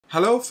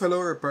Hello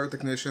fellow repair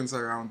technicians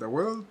around the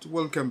world,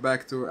 welcome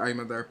back to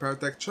AymanThe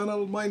RepairTech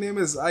channel. My name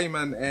is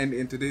Ayman and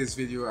in today's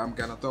video I'm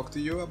gonna talk to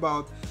you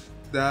about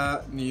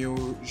the new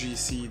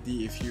JC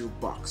DFU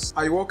box.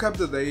 I woke up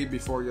the day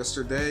before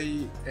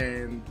yesterday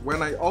and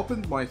when I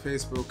opened my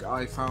Facebook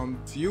I found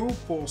few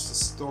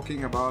posts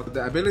talking about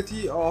the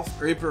ability of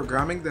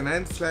reprogramming the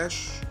Nand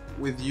Flash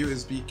with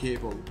USB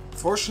cable.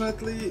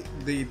 Fortunately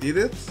they did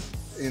it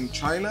in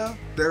China.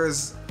 There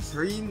is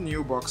 3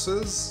 new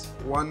boxes,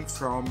 one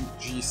from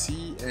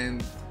JC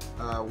and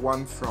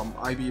one from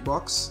IB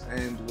box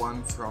and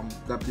one from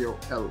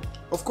WL.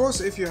 Of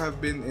course, if you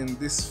have been in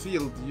this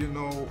field, you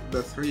know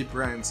the 3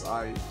 brands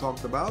I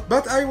talked about,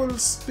 but I will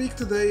speak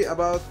today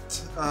about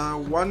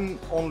one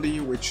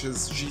only, which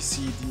is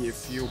JC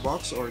DFU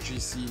box or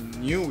JC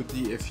New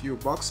DFU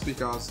box,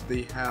 because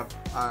they have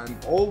an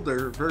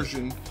older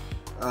version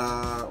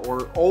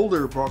or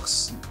older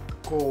box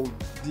called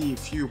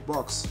DFU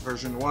box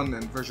version 1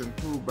 and version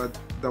 2, but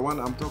the one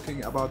I'm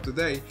talking about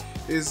today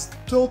is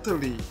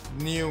totally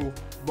new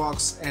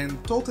box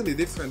and totally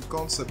different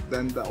concept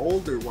than the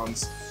older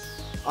ones.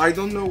 I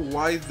don't know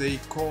why they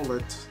call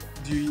it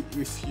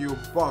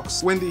DFU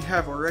box when they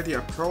have already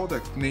a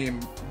product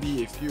named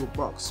DFU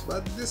box,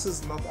 but this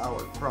is not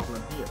our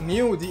problem here.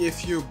 New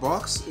DFU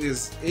box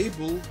is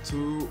able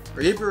to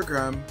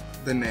reprogram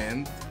the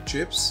NAND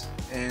chips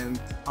and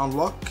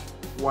unlock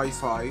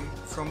Wi-Fi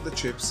from the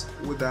chips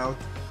without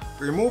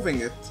removing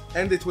it,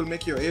 and it will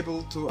make you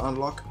able to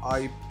unlock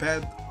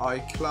iPad,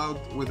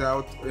 iCloud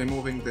without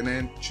removing the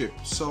NAND chip.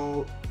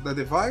 So the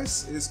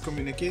device is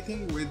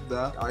communicating with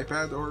the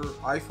iPad or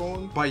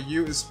iPhone by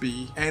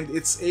USB, and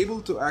it's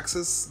able to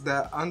access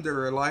the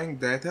underlying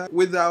data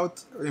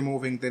without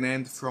removing the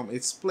NAND from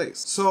its place.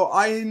 So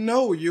I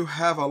know you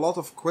have a lot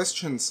of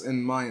questions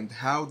in mind.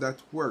 How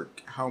that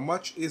work? How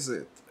much is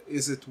it?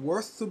 Is it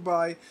worth to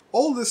buy?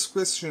 All these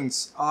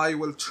questions, I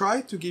will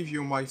try to give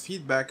you my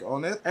feedback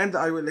on it, and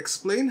I will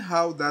explain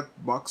how that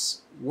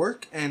box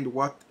works and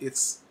what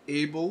it's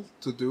able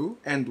to do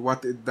and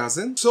what it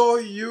doesn't, so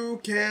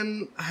you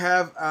can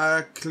have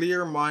a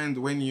clear mind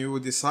when you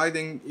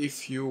deciding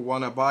if you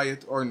wanna buy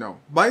it or no.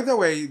 By the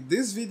way,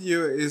 this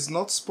video is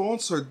not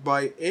sponsored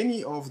by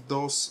any of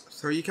those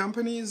 3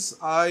 companies.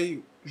 I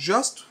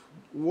just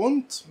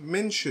won't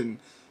mention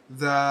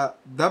the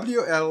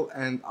WL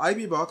and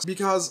IB box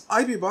because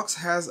IB box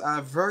has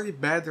a very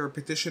bad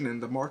reputation in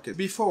the market.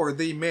 Before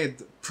they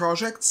made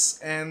projects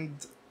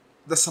and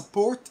the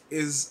support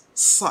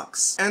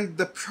sucks, and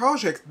the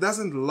project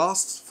doesn't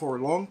last for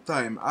a long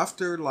time.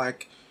 After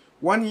like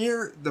 1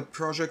 year the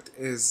project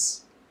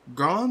is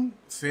gone,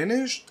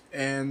 finished,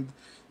 and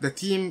the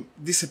team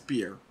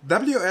disappear.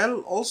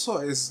 WL also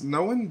is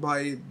known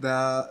by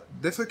the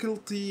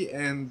difficulty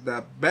and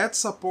the bad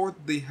support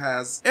they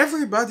has.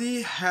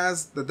 Everybody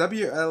has the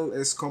WL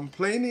is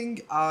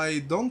complaining.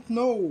 I don't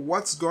know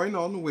what's going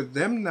on with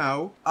them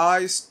now.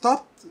 I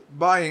stopped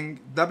buying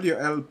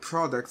WL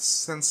products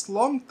since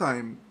long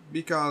time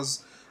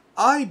because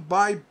I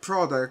buy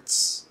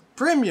products,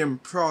 premium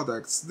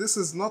products. This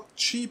is not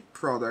cheap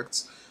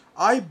products.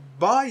 I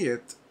buy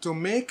it to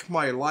make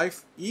my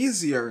life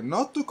easier,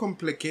 not to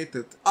complicate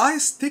it. I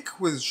stick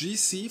with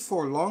JC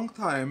for a long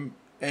time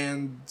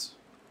and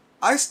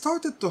I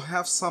started to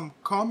have some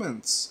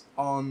comments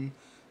on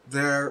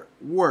their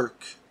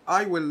work.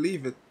 I will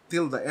leave it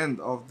till the end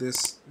of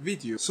this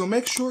video, so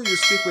make sure you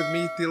stick with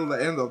me till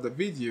the end of the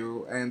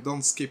video and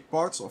don't skip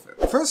parts of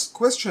it. First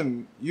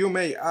question you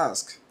may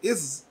ask,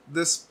 is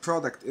this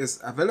product is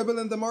available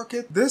in the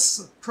market?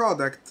 This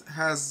product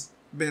has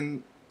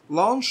been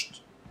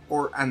launched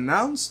or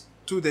announced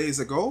 2 days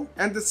ago,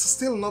 and it's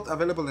still not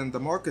available in the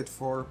market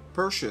for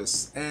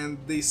purchase, and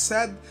they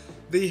said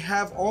they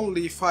have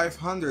only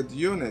 500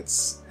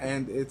 units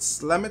and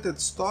it's limited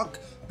stock.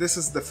 This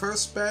is the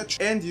first batch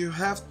and you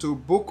have to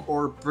book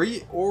or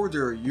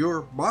pre-order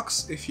your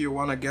box if you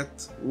want to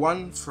get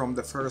one from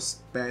the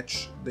first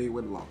batch they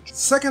will launch.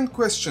 Second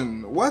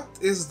question, what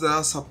is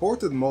the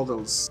supported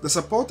models? The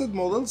supported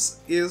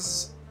models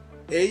is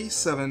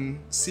A7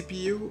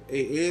 CPU,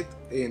 A8,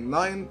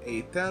 A9,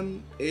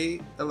 A10,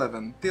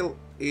 A11 till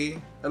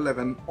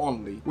A11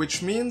 only,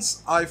 which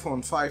means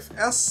iPhone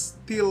 5S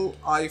till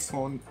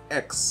iPhone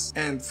X,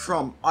 and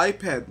from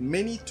iPad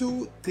mini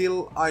 2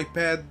 till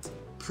iPad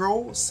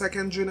Pro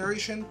 2nd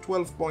generation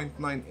 12.9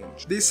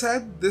 inch. They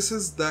said this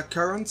is the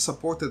current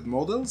supported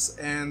models,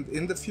 and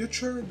in the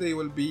future they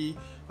will be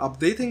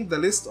updating the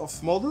list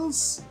of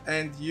models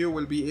and you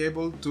will be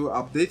able to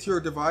update your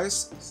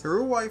device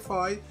through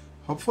Wi-Fi,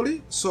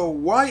 hopefully. So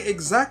why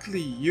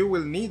exactly you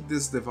will need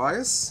this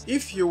device?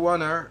 If you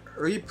wanna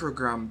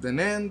reprogram the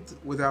NAND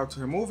without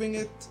removing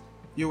it,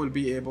 you will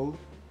be able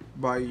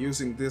by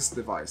using this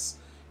device.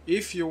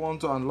 If you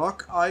want to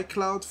unlock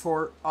iCloud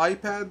for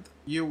iPad,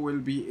 you will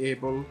be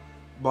able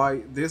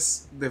by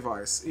this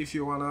device. If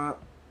you wanna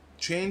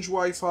change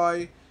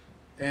Wi-Fi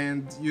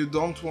and you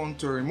don't want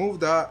to remove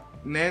the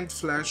NAND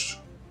flash,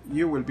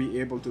 you will be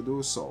able to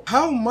do so.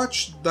 How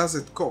much does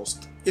it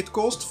cost? It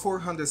cost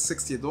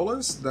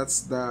 $460,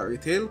 that's the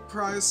retail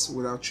price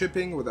without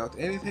shipping, without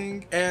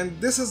anything. And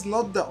this is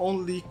not the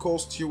only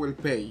cost you will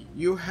pay.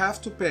 You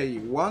have to pay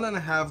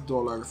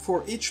 $1.50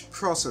 for each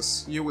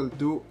process you will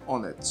do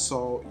on it.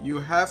 So you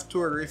have to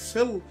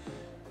refill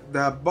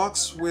the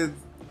box with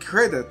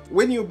credit.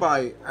 When you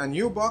buy a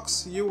new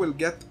box, you will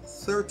get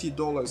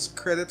 $30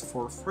 credit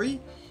for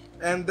free,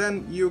 and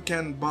then you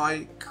can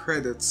buy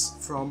credits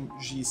from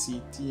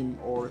GC team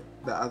or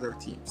the other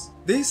teams.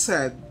 They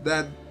said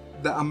that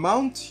the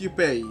amount you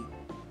pay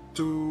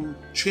to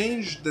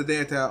change the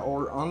data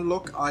or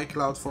unlock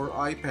iCloud for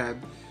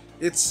iPad,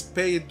 it's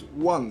paid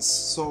once,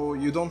 so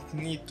you don't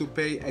need to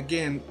pay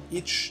again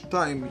each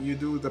time you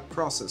do the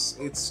process.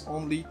 It's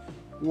only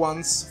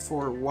once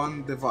for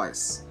one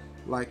device.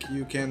 Like,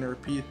 you can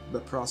repeat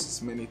the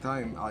process many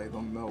times. I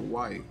don't know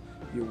why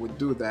you would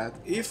do that.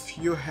 If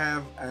you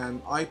have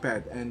an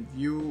iPad and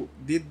you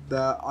did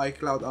the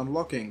iCloud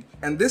unlocking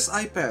and this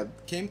iPad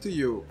came to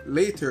you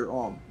later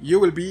on, you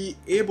will be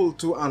able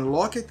to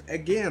unlock it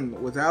again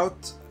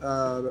without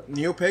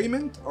new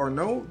payment, or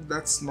no?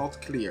 That's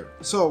not clear.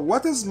 So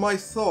what is my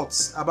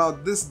thoughts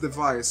about this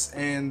device,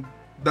 and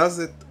does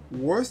it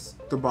worth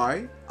to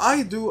buy?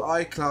 I do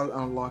iCloud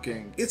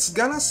unlocking. It's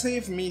gonna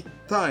save me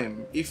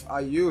time if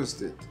I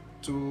used it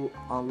to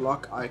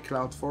unlock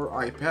iCloud for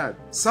iPad.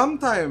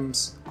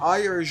 Sometimes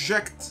I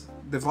reject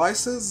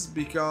devices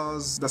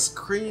because the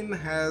screen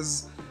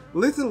has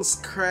little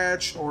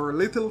scratch or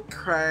little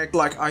crack,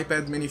 like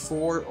iPad mini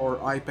 4 or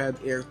iPad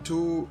Air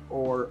 2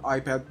 or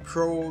iPad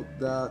Pro.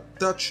 The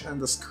touch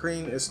and the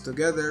screen is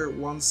together.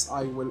 Once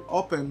I will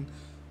open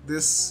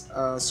this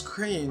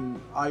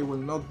screen, I will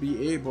not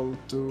be able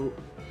to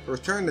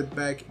return it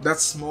back. That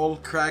small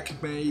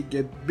crack may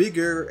get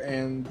bigger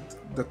and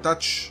the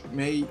touch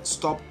may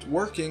stop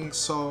working.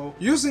 So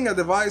using a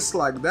device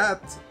like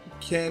that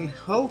can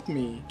help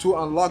me to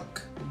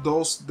unlock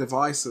those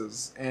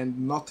devices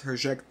and not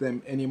reject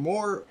them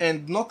anymore,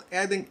 and not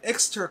adding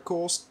extra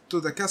cost to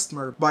the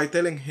customer by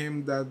telling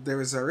him that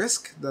there is a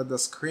risk that the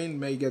screen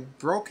may get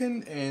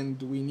broken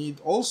and we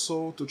need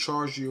also to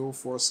charge you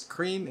for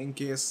screen in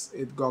case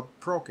it got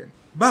broken.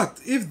 But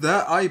if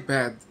the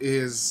iPad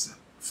is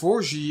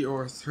 4G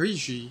or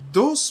 3G,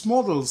 those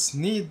models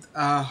need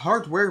a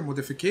hardware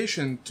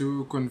modification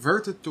to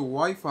convert it to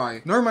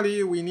Wi-Fi.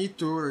 Normally we need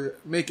to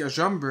make a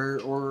jumper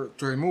or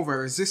to remove a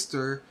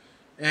resistor,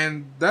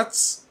 and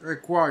that's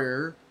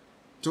required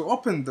to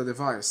open the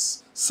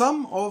device.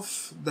 Some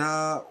of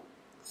the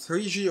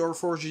 3G or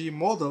 4G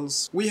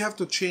models, we have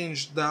to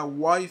change the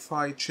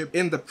Wi-Fi chip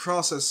in the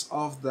process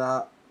of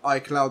the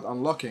iCloud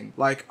unlocking,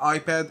 like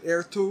iPad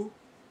Air 2,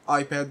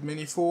 iPad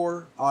mini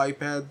 4,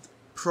 iPad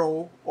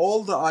Pro,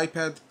 all the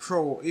iPad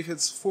Pro. If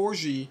it's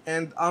 4G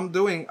and I'm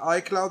doing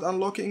iCloud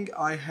unlocking,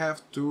 I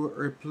have to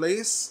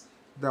replace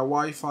the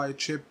Wi-Fi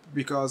chip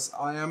because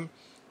I am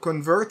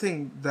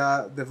converting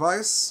the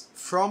device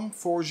from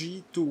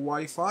 4G to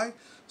Wi-Fi.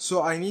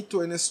 So I need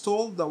to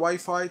install the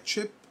Wi-Fi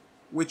chip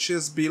which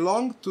is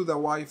belong to the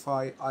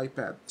Wi-Fi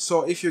iPad.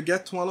 So if you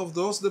get one of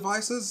those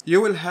devices,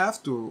 you will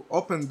have to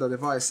open the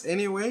device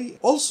anyway.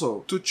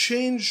 Also, to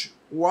change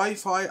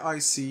Wi-Fi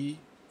IC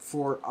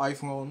for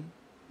iPhone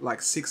like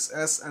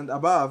 6S and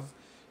above,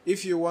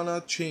 if you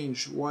wanna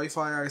change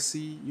Wi-Fi IC,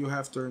 you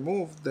have to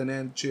remove the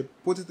NAND chip,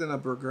 put it in a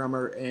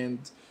programmer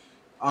and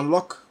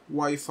unlock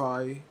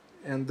Wi-Fi,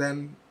 and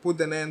then put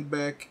the NAND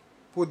back,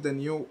 put the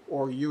new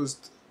or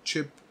used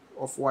chip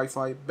of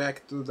Wi-Fi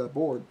back to the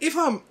board. If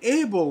I'm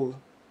able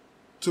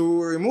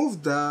to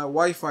remove the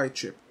Wi-Fi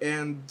chip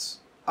and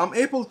I'm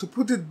able to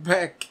put it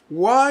back,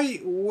 why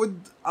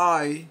would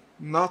I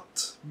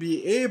not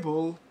be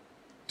able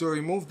to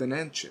remove the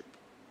NAND chip?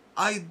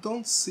 I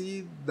don't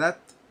see that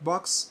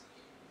box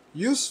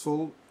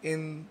useful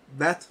in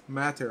that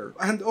matter.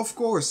 And of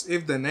course,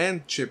 if the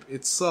NAND chip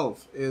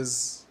itself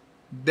is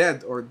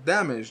dead or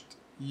damaged,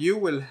 you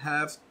will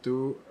have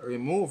to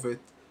remove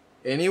it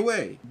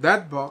anyway.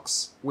 That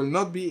box will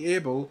not be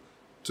able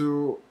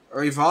to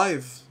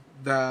revive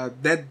the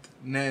dead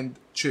NAND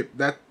chip.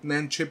 That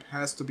NAND chip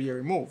has to be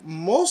removed.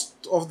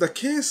 Most of the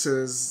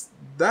cases,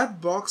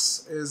 that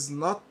box is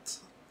not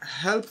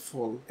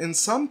helpful. In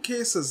some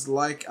cases,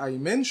 like I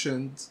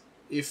mentioned,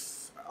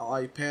 if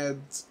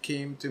iPad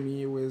came to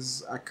me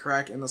with a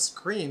crack in a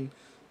screen,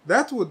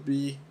 that would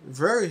be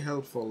very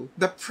helpful.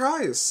 The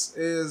price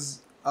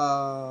is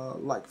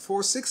like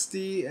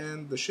 $460,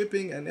 and the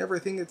shipping and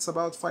everything, it's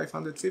about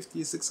 $550,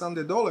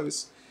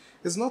 $600.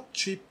 It's not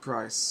cheap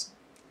price,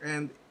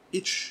 and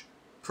each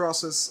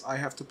process I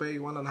have to pay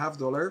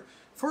 $1.50.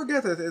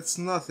 Forget it, it's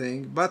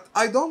nothing. But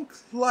I don't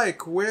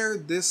like where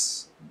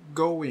this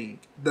going.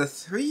 The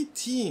three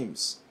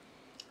teams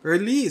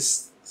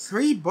released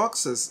 3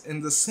 boxes in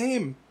the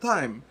same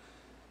time.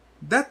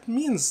 That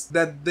means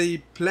that they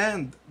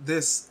planned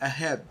this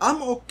ahead.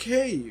 I'm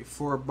okay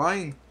for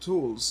buying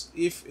tools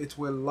if it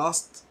will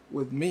last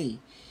with me,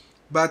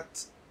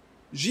 but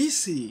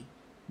GC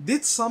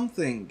did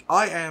something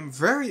I am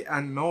very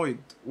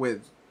annoyed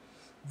with.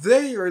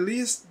 They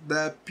released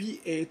the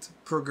P8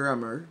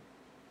 programmer,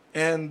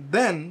 and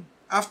then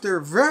after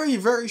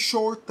very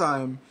short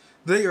time,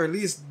 they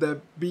released the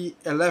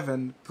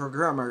B11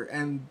 programmer,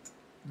 and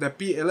the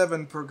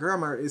B11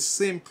 programmer is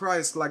same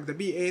price like the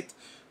B8,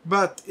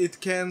 but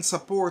it can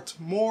support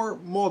more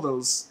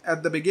models.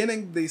 At the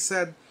beginning they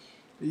said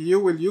you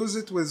will use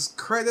it with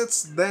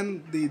credits,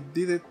 then they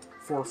did it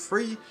for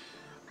free.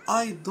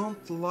 I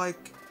don't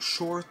like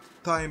short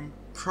time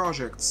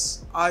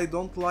projects. I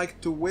don't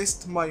like to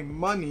waste my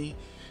money,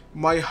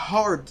 my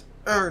hard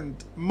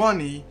earned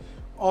money,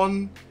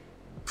 on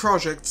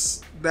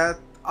projects that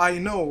I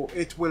know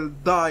it will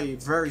die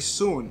very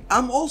soon.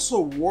 I'm also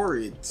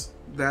worried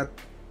that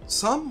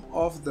some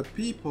of the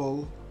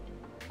people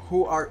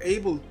who are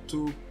able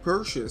to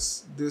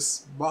purchase this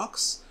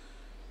box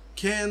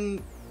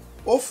can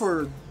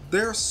offer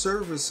their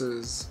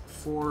services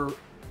for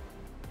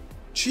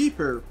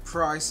cheaper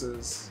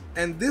prices,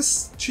 and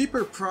this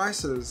cheaper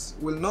prices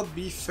will not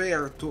be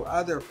fair to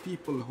other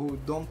people who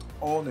don't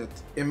own it.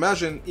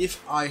 Imagine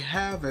if I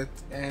have it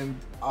and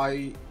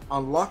I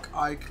unlock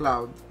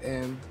iCloud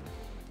and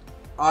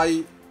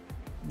I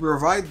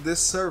provide this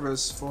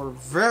service for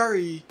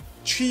very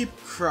cheap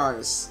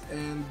price,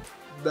 and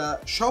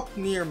the shop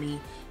near me,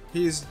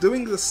 he's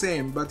doing the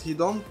same, but he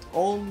don't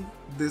own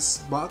this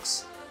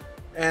box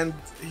and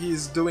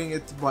he's doing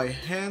it by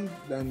hand,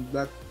 and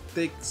that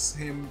takes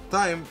him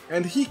time,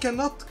 and he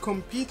cannot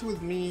compete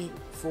with me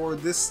for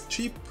this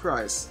cheap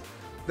price.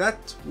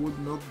 That would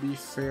not be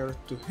fair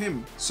to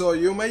him. So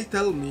you may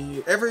tell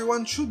me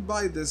everyone should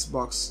buy this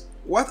box.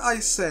 What I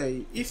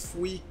say, if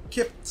we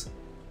kept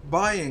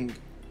buying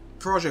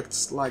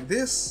projects like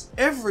this,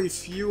 every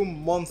few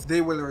months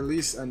they will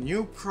release a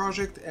new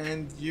project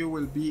and you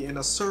will be in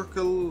a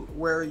circle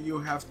where you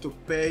have to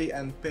pay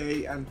and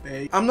pay and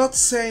pay. I'm not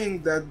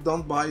saying that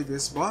don't buy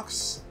this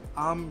box.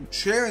 I'm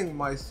sharing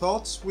my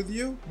thoughts with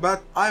you,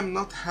 but I'm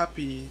not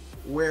happy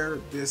where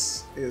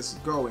this is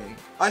going.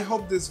 I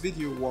hope this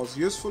video was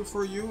useful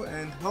for you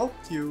and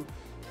helped you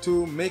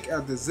to make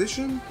a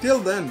decision. Till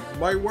then,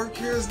 my work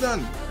here is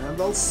done,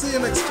 and I'll see you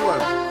next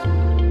one.